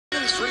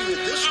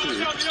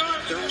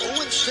They're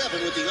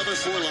 0-7 with the other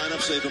four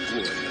lineups they've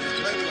employed.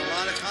 Play with a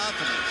lot of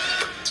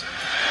confidence.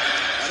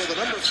 Out of the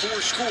number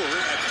 4 scorer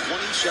at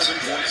 27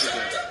 points a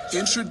game.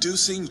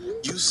 Introducing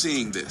You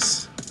Seeing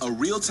This, a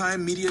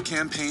real-time media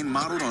campaign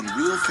modeled on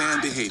real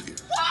fan behavior.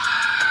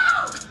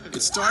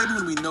 It started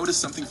when we noticed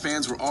something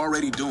fans were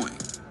already doing.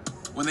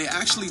 When they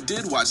actually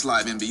did watch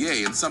live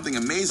NBA and something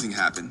amazing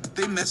happened,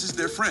 they messaged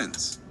their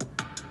friends.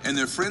 And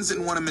their friends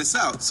didn't want to miss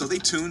out, so they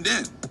tuned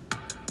in.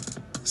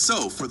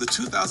 So, for the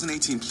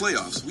 2018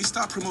 playoffs, we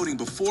stopped promoting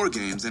before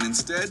games and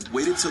instead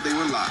waited till they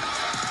were live.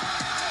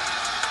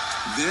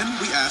 Then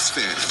we asked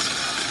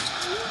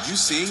fans, you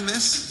seeing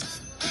this?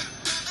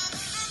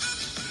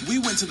 We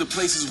went to the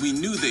places we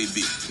knew they'd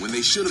be when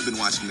they should have been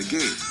watching the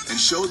game and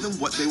showed them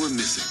what they were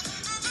missing.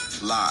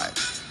 Live.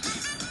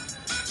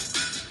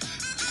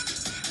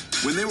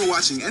 When they were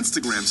watching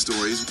Instagram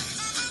stories,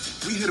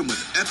 we hit them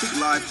with epic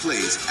live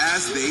plays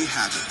as they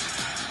happened.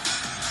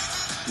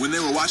 When they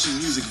were watching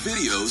music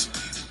videos,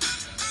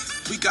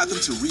 we got them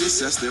to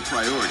reassess their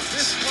priorities.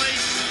 This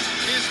place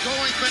is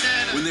going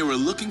bananas. When they were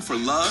looking for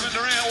love,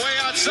 Durant way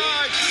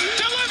outside,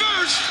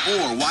 delivers!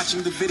 or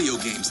watching the video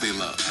games they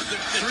love.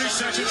 3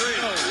 seconds to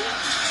go.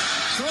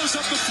 Throws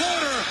up the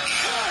floater.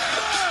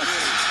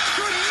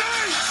 Good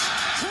night!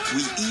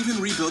 We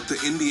even rebuilt the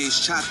NBA's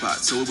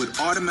chatbot so it would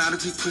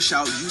automatically push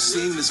out you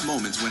seeing this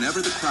moment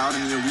whenever the crowd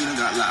in the arena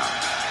got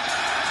loud.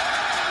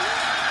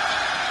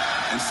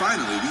 And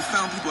finally, we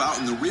found people out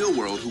in the real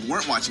world who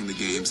weren't watching the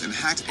games and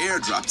hacked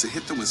AirDrop to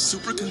hit them with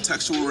super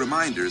contextual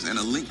reminders and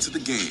a link to the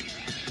game.